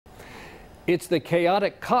It's the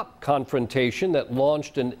chaotic cop confrontation that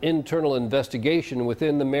launched an internal investigation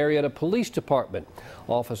within the Marietta Police Department.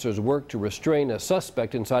 Officers worked to restrain a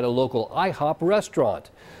suspect inside a local IHOP restaurant.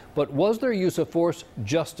 But was their use of force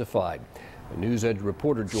justified? News Edge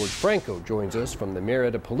reporter George Franco joins us from the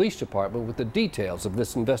Marietta Police Department with the details of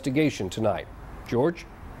this investigation tonight. George?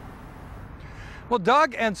 Well,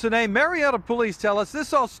 Doug and Sine, Marietta police tell us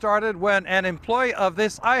this all started when an employee of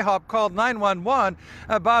this IHOP called 911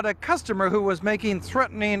 about a customer who was making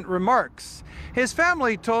threatening remarks. His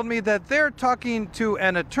family told me that they're talking to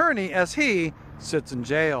an attorney as he sits in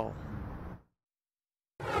jail.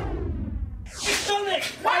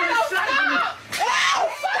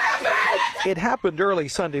 It happened early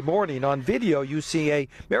Sunday morning. On video, you see a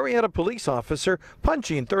Marietta police officer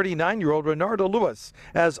punching 39-year-old Renardo Lewis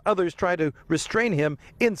as others try to restrain him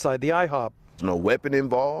inside the IHOP. There's no weapon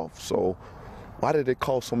involved, so why did they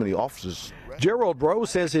call so many officers? Gerald Rowe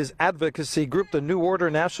says his advocacy group, the New Order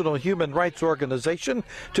National Human Rights Organization,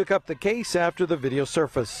 took up the case after the video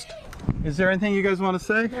surfaced. Is there anything you guys want to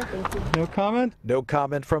say? No, thank you. No comment? No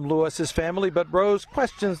comment from Lewis's family, but Rose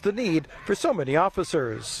questions the need for so many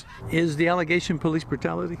officers. Is the allegation police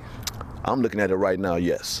brutality? I'm looking at it right now,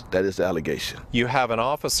 yes. That is the allegation. You have an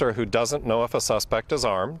officer who doesn't know if a suspect is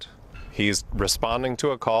armed. He's responding to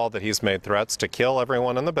a call that he's made threats to kill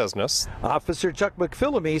everyone in the business. Officer Chuck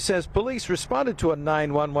McPhillamy says police responded to a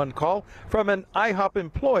 911 call from an IHOP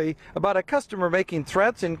employee about a customer making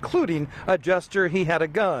threats, including a gesture he had a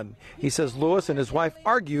gun. He says Lewis and his wife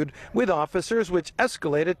argued with officers, which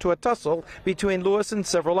escalated to a tussle between Lewis and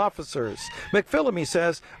several officers. McPhillamy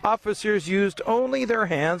says officers used only their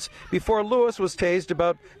hands before Lewis was tased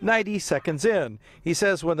about 90 seconds in. He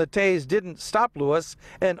says when the tase didn't stop Lewis,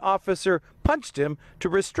 an officer punched him to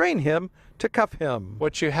restrain him, to cuff him.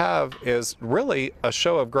 What you have is really a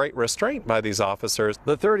show of great restraint by these officers.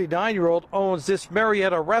 The 39-year-old owns this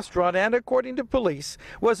Marietta restaurant and, according to police,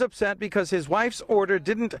 was upset because his wife's order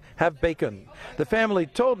didn't have bacon. The family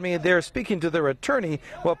told me they're speaking to their attorney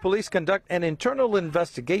while police conduct an internal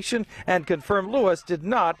investigation and confirm Lewis did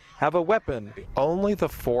not have a weapon. Only the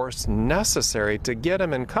force necessary to get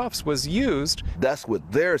him in cuffs was used. That's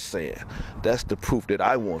what they're saying. That's the proof that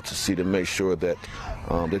I want to see to make sure that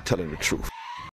they're telling the truth.